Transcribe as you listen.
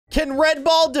Can Red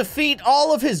Ball defeat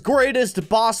all of his greatest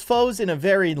boss foes in a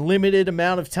very limited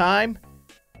amount of time?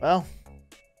 Well,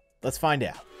 let's find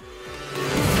out.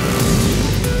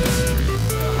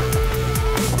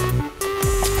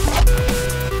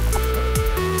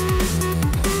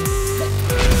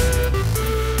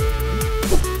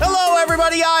 Hello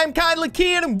everybody, I'm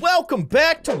Keyin and welcome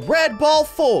back to Red Ball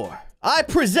 4. I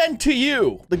present to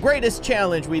you the greatest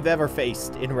challenge we've ever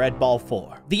faced in Red Ball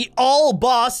 4. The All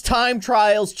Boss Time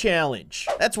Trials Challenge.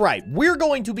 That's right, we're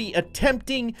going to be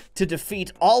attempting to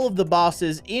defeat all of the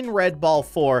bosses in Red Ball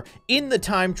 4 in the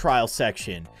time trial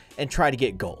section and try to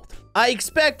get gold. I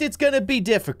expect it's gonna be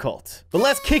difficult, but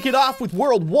let's kick it off with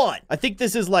World 1. I think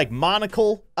this is like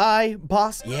Monocle Eye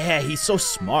boss. Yeah, he's so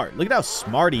smart. Look at how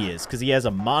smart he is because he has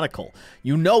a monocle.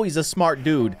 You know he's a smart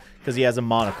dude because he has a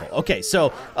monocle. Okay,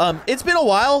 so it's been a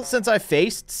while since I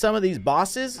faced some of these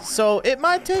bosses, so it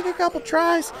might take a couple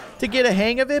tries to get a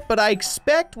hang of it, but I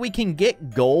expect we can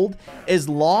get gold as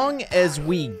long as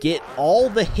we get all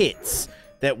the hits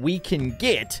that we can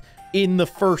get in the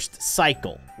first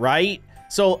cycle, right?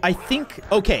 So I think,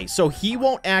 okay, so he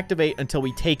won't activate until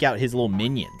we take out his little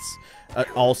minions.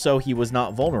 Also, he was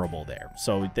not vulnerable there.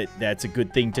 So that's a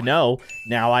good thing to know.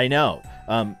 Now I know.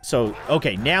 So,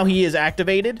 okay, now he is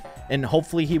activated, and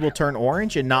hopefully he will turn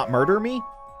orange and not murder me.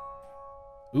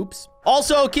 Oops.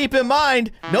 Also, keep in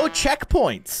mind, no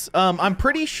checkpoints. I'm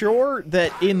pretty sure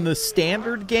that in the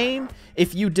standard game,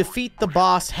 if you defeat the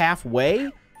boss halfway,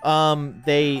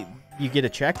 you get a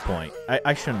checkpoint.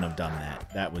 I shouldn't have done that.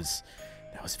 That was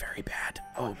very bad.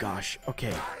 Oh gosh.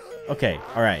 Okay. Okay.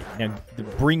 All right. Now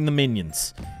bring the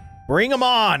minions. Bring them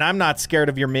on. I'm not scared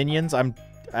of your minions. I'm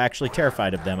actually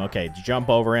terrified of them. Okay. Jump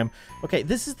over him. Okay.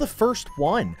 This is the first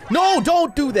one. No,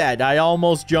 don't do that. I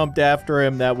almost jumped after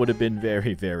him. That would have been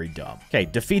very, very dumb. Okay.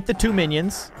 Defeat the 2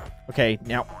 minions. Okay.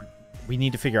 Now we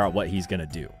need to figure out what he's going to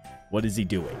do. What is he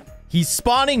doing? He's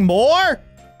spawning more?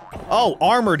 Oh,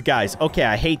 armored guys. Okay.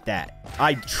 I hate that.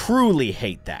 I truly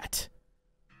hate that.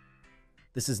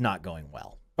 This is not going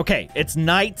well. Okay, it's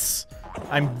knights.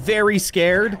 I'm very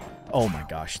scared. Oh my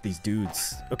gosh, these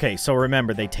dudes. Okay, so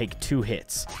remember, they take 2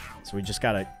 hits. So we just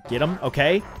gotta get them.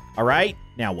 Okay, all right.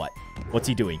 Now what? What's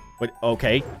he doing? What?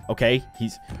 Okay, okay.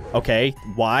 He's okay.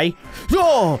 Why?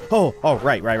 Oh,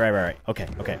 right.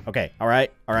 Okay. All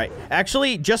right.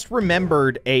 Actually, just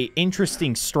remembered a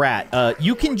interesting strat.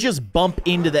 You can just bump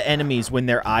into the enemies when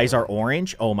their eyes are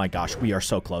orange. Oh my gosh, we are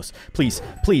so close. Please.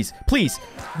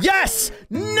 Yes!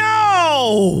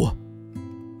 No!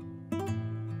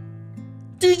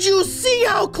 Did you see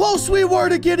how close we were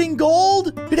to getting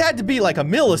gold? It had to be like a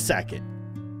millisecond.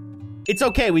 It's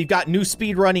okay, we've got new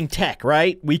speedrunning tech,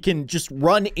 right? We can just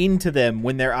run into them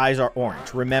when their eyes are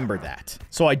orange. Remember that.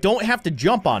 So I don't have to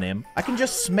jump on him. I can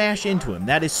just smash into him.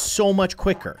 That is so much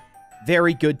quicker.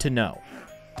 Very good to know.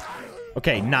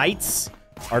 Okay, knights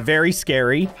are very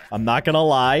scary. I'm not gonna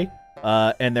lie.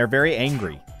 And they're very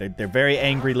angry. They're very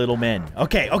angry little men.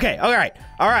 Okay, all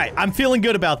right. I'm feeling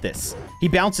good about this. He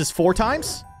bounces 4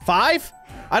 times? 5?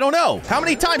 I don't know. How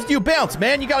many times do you bounce,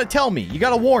 man? You gotta tell me. You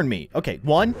gotta warn me. Okay,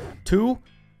 1, 2,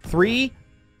 3,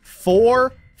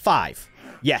 4, 5.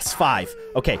 Yes, 5.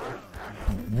 Okay.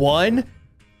 1,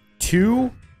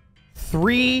 2,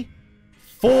 3,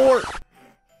 4.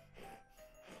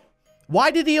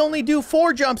 Why did he only do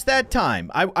 4 jumps that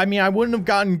time? I mean, I wouldn't have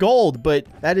gotten gold, but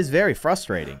that is very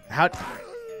frustrating. How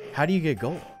do you get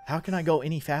gold? How can I go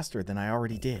any faster than I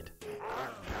already did?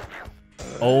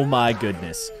 Oh my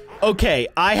goodness. Okay,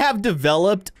 I have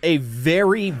developed a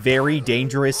very, very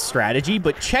dangerous strategy,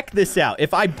 but check this out.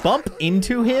 If I bump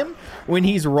into him when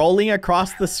he's rolling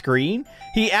across the screen,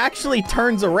 he actually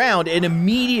turns around and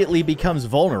immediately becomes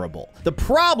vulnerable. The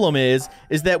problem is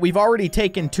that we've already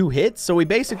taken 2 hits, so we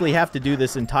basically have to do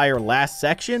this entire last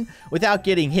section without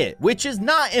getting hit, which is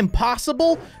not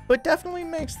impossible, but definitely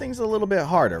makes things a little bit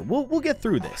harder. We'll get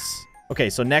through this.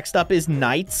 Okay, so next up is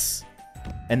knights,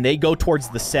 and they go towards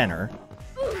the center.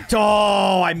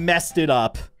 Oh, I messed it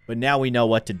up. But now we know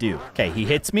what to do. Okay, he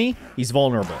hits me. He's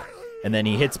vulnerable. And then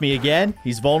he hits me again.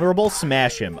 He's vulnerable.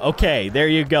 Smash him. Okay, there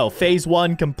you go. Phase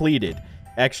 1 completed.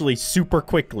 Actually, super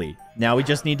quickly. Now we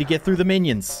just need to get through the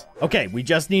minions. Okay, we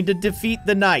just need to defeat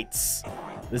the knights.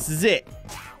 This is it.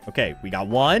 Okay, we got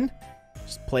 1.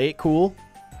 Just play it cool.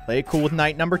 Play it cool with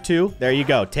knight number 2. There you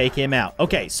go. Take him out.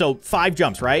 Okay, so 5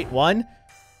 jumps, right? 1,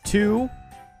 2,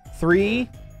 3,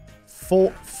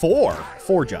 4.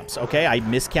 4 jumps. Okay, I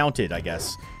miscounted, I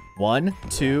guess. 1,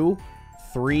 2,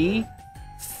 3,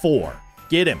 4.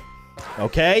 Get him.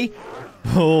 Okay.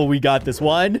 Oh, we got this.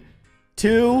 1,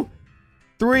 2,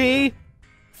 3,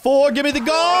 4, give me the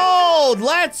gold!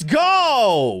 Let's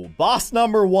go! Boss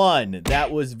number 1.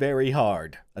 That was very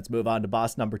hard. Let's move on to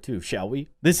boss number 2, shall we?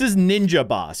 This is Ninja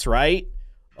Boss, right?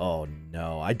 Oh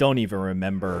no, I don't even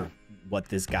remember what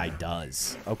this guy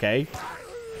does, okay?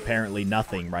 Apparently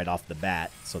nothing right off the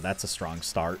bat, so that's a strong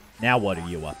start. Now what are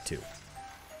you up to?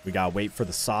 We gotta wait for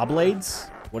the saw blades?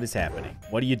 What is happening?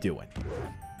 What are you doing?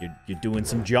 You're doing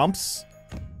some jumps?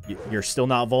 You're still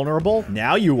not vulnerable?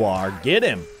 Now you are. Get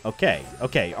him. Okay,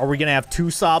 okay. Are we gonna have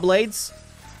 2 saw blades?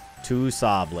 2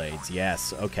 saw blades,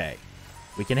 yes, okay.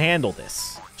 We can handle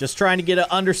this. Just trying to get an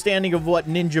understanding of what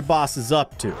Ninja Boss is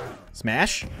up to.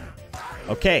 Smash?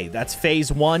 Okay, that's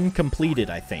phase 1 completed,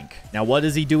 I think. Now, what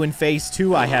does he do in phase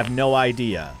 2? I have no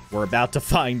idea. We're about to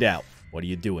find out. What are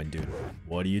you doing, dude?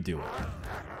 What are you doing?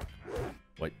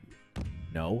 What?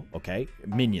 No? Okay.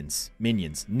 Minions.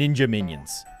 Minions. Ninja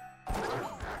minions.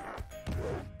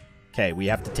 Okay, we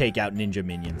have to take out ninja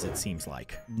minions, it seems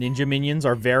like. Ninja minions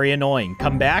are very annoying.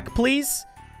 Come back, please?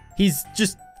 He's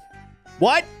just...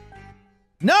 What?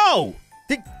 No!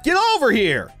 Get over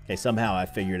here! Okay, somehow I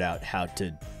figured out how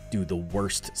to do the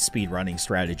worst speedrunning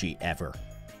strategy ever.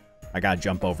 I gotta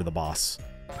jump over the boss.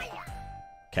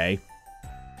 Okay.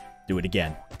 Do it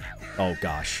again. Oh,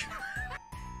 gosh.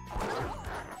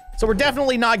 So we're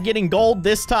definitely not getting gold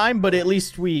this time, but at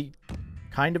least we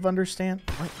kind of understand.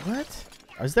 What?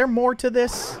 Is there more to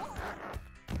this?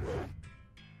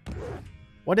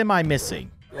 What am I missing?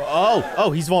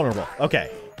 Oh, he's vulnerable.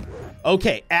 Okay.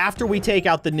 Okay, after we take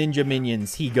out the ninja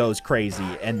minions, he goes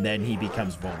crazy, and then he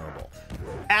becomes vulnerable.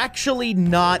 Actually,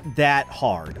 not that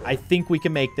hard. I think we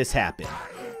can make this happen.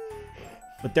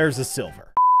 But there's a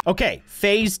silver. Okay,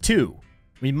 phase 2.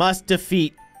 We must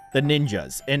defeat the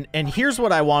ninjas. And here's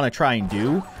what I want to try and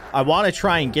do. I want to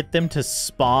try and get them to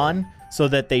spawn so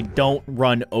that they don't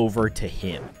run over to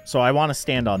him. So I want to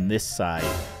stand on this side.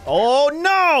 Oh,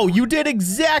 no! You did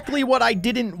exactly what I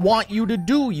didn't want you to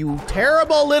do, you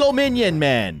terrible little minion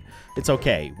man. It's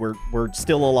okay. We're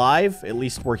still alive. At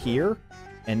least we're here.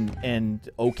 And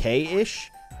okay-ish.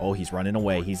 Oh, he's running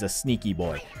away. He's a sneaky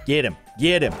boy. Get him.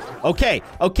 Get him. Okay,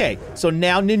 okay. So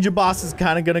now Ninja Boss is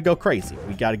kind of going to go crazy.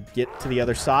 We got to get to the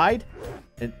other side.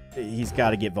 And he's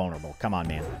got to get vulnerable. Come on,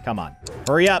 man. Come on.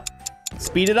 Hurry up.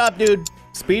 Speed it up, dude.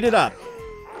 Speed it up.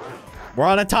 We're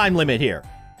on a time limit here.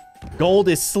 Gold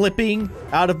is slipping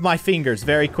out of my fingers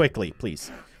very quickly, please.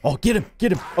 Oh, get him.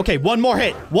 Get him. Okay, one more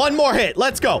hit. One more hit.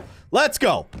 Let's go. Let's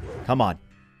go. Come on.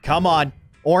 Come on.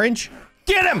 Orange.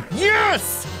 Get him.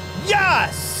 Yes.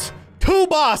 Yes. 2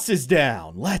 bosses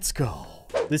down. Let's go.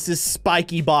 This is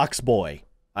Spiky Box Boy.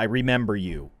 I remember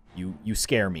you. You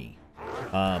scare me.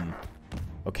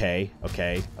 Okay.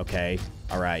 Okay. Okay.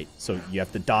 All right. So you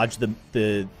have to dodge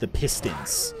the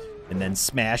pistons and then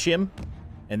smash him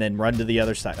and then run to the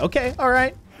other side. Okay. All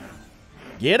right.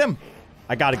 Get him.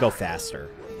 I got to go faster.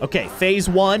 Okay. Phase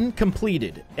 1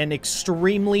 completed and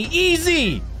extremely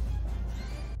easy.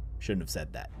 Shouldn't have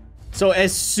said that. So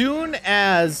as soon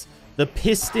as the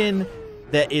piston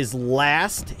that is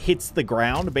last hits the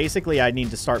ground, basically I need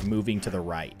to start moving to the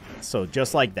right. So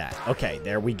just like that. Okay,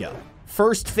 there we go.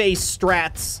 First phase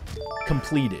strats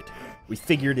completed. We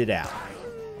figured it out.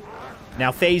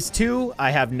 Now phase 2,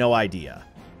 I have no idea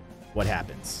what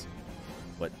happens.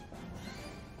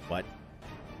 What?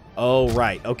 Oh,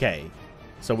 right. Okay.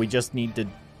 So we just need to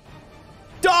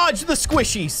dodge the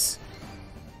squishies.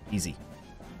 Easy.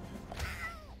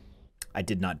 I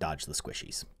did not dodge the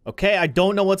squishies. Okay, I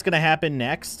don't know what's going to happen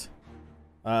next.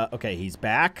 Okay, he's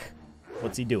back.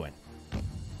 What's he doing?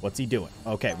 What's he doing?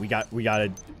 Okay, we got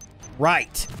to...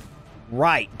 Right.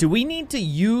 Right. Do we need to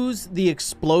use the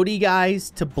explodey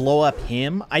guys to blow up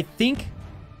him? I think,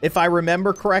 if I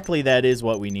remember correctly, that is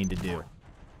what we need to do.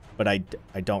 But I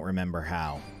don't remember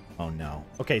how. Oh, no.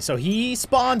 Okay, so he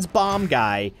spawns bomb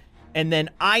guy, and then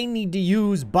I need to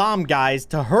use bomb guys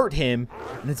to hurt him,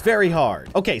 and it's very hard.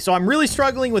 Okay, so I'm really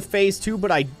struggling with phase 2,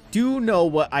 but I do know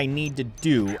what I need to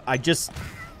do. I've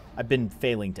been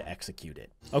failing to execute it.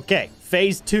 Okay,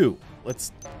 phase 2.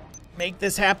 Let's make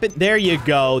this happen. There you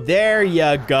go. There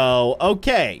you go.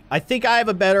 Okay, I think I have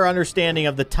a better understanding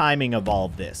of the timing of all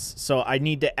of this. So I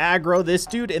need to aggro this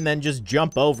dude and then just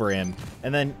jump over him.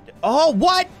 And then, oh,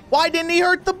 what? Why didn't he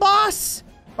hurt the boss?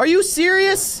 Are you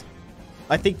serious?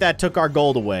 I think that took our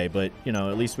gold away, but, you know,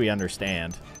 at least we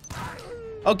understand.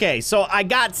 Okay, so I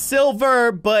got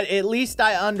silver, but at least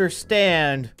I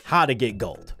understand how to get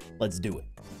gold. Let's do it.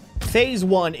 Phase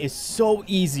 1 is so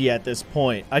easy at this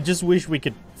point. I just wish we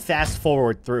could fast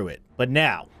forward through it. But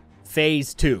now,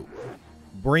 phase 2.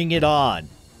 Bring it on.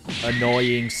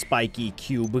 Annoying spiky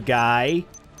cube guy.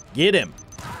 Get him.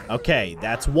 Okay,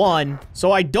 that's one.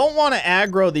 So I don't want to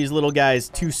aggro these little guys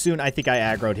too soon. I think I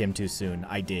aggroed him too soon.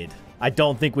 I did. I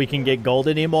don't think we can get gold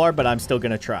anymore, but I'm still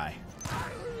going to try.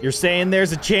 You're saying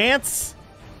there's a chance?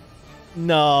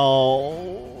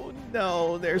 No.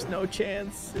 No, there's no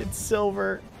chance. It's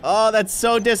silver. Oh, that's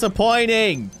so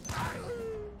disappointing.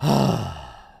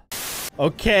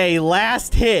 Okay,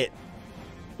 last hit.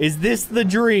 Is this the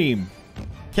dream?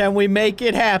 Can we make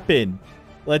it happen?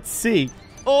 Let's see.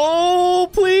 Oh,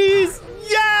 please.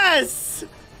 Yes!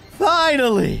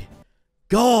 Finally.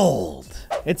 Gold.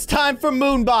 It's time for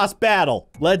Moon Boss battle.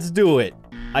 Let's do it.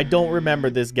 I don't remember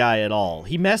this guy at all.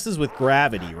 He messes with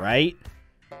gravity, right?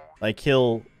 Like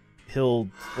he'll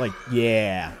like,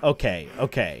 yeah. Okay,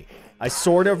 okay. I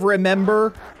sort of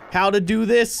remember how to do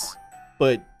this,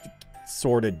 but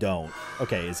sort of don't.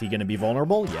 Okay, is he gonna be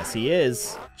vulnerable? Yes, he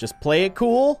is. Just play it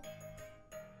cool,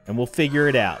 and we'll figure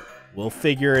it out. We'll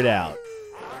figure it out.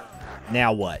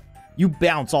 Now what? You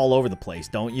bounce all over the place,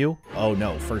 don't you? Oh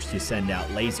no, first you send out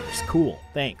lasers. Cool,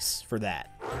 thanks for that.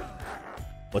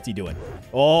 What's he doing?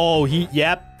 Oh,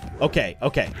 yep. Okay,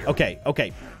 okay, okay,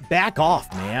 okay. Back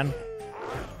off, man.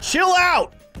 Chill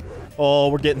out! Oh,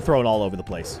 we're getting thrown all over the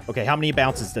place. Okay, how many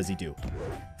bounces does he do?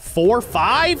 4,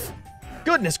 5?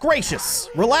 Goodness gracious.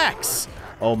 Relax.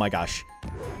 Oh my gosh.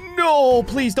 No,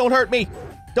 please don't hurt me.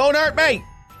 Don't hurt me.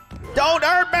 Don't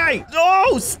hurt me.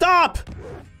 Oh, stop.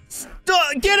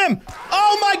 Get him.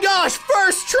 Oh my gosh.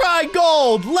 First try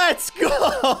gold. Let's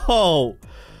go.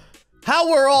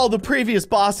 How were all the previous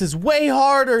bosses way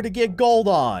harder to get gold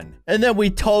on? And then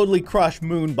we totally crushed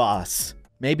Moon Boss.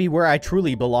 Maybe where I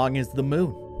truly belong is the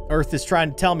moon. Earth is trying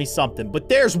to tell me something, but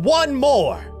there's one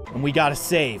more. And we gotta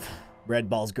save Red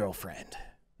Ball's girlfriend.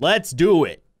 Let's do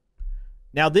it.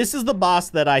 Now, this is the boss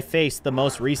that I faced the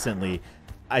most recently.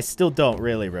 I still don't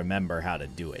really remember how to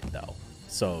do it, though.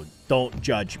 So don't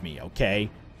judge me,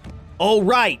 okay? Oh,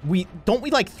 right. Don't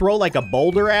we like throw like a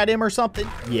boulder at him or something?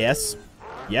 Yes.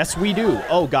 Yes, we do.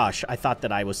 Oh, gosh. I thought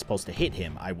that I was supposed to hit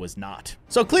him. I was not.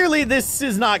 So clearly this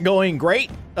is not going great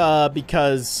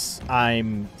because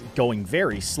I'm going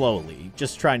very slowly.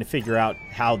 Just trying to figure out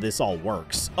how this all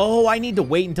works. Oh, I need to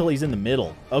wait until he's in the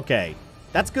middle. Okay.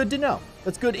 That's good to know.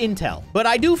 That's good intel. But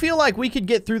I do feel like we could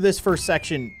get through this first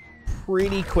section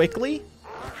pretty quickly.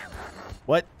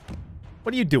 What?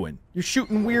 What are you doing? You're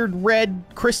shooting weird red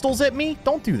crystals at me?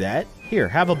 Don't do that. Here,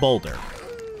 have a boulder.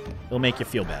 It'll make you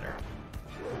feel better.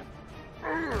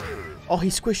 Oh, he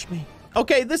squished me.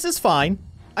 Okay, this is fine.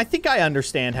 I think I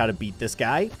understand how to beat this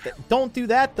guy. Don't do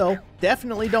that, though.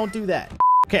 Definitely don't do that.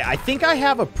 Okay, I think I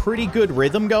have a pretty good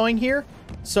rhythm going here.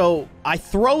 So I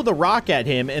throw the rock at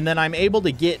him, and then I'm able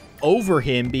to get over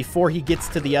him before he gets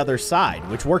to the other side,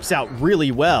 which works out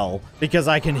really well because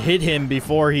I can hit him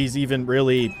before he's even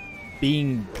really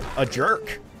being a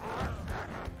jerk.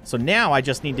 So now I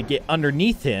just need to get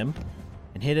underneath him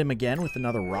and hit him again with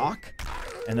another rock.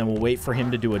 And then we'll wait for him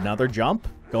to do another jump.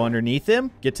 Go underneath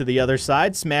him. Get to the other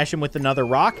side. Smash him with another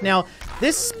rock. Now,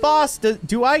 this boss,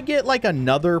 do I get like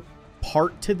another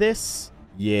part to this?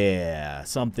 Yeah,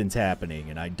 something's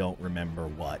happening and I don't remember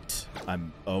what.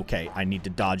 Okay, I need to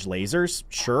dodge lasers.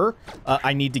 Sure.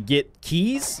 I need to get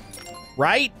keys.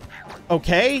 Right?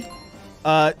 Okay.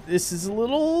 This is a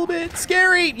little bit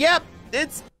scary. Yep.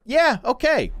 Yeah,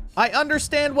 okay. I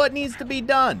understand what needs to be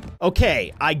done.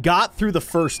 Okay, I got through the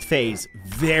first phase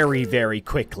very, very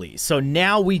quickly. So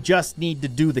now we just need to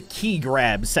do the key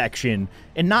grab section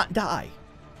and not die.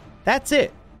 That's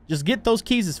it. Just get those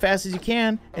keys as fast as you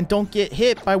can and don't get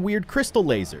hit by weird crystal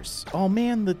lasers. Oh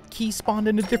man, the key spawned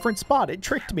in a different spot. It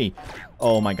tricked me.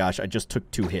 Oh my gosh, I just took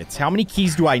 2 hits. How many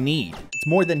keys do I need? It's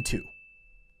more than 2.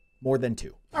 More than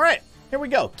 2. All right, here we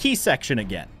go. Key section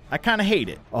again. I kind of hate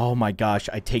it. Oh my gosh,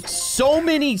 I take so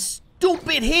many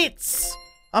stupid hits.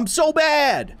 I'm so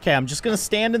bad. Okay, I'm just gonna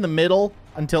stand in the middle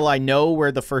until I know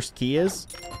where the first key is.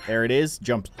 There it is.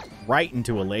 Jumped right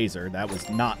into a laser. That was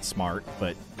not smart,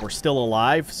 but we're still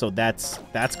alive, so that's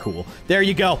cool. There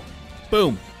you go.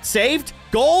 Boom. Saved.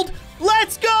 Gold.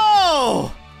 Let's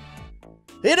go!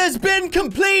 It has been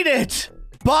completed.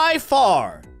 By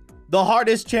far, the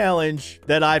hardest challenge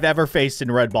that I've ever faced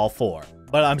in Red Ball 4.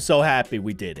 But I'm so happy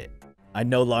we did it. I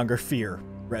no longer fear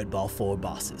Red Ball 4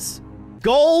 bosses.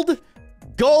 Gold,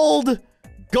 gold,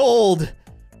 gold,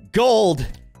 gold,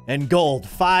 and gold.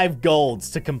 5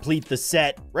 golds to complete the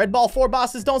set. Red Ball 4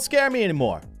 bosses don't scare me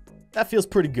anymore. That feels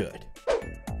pretty good.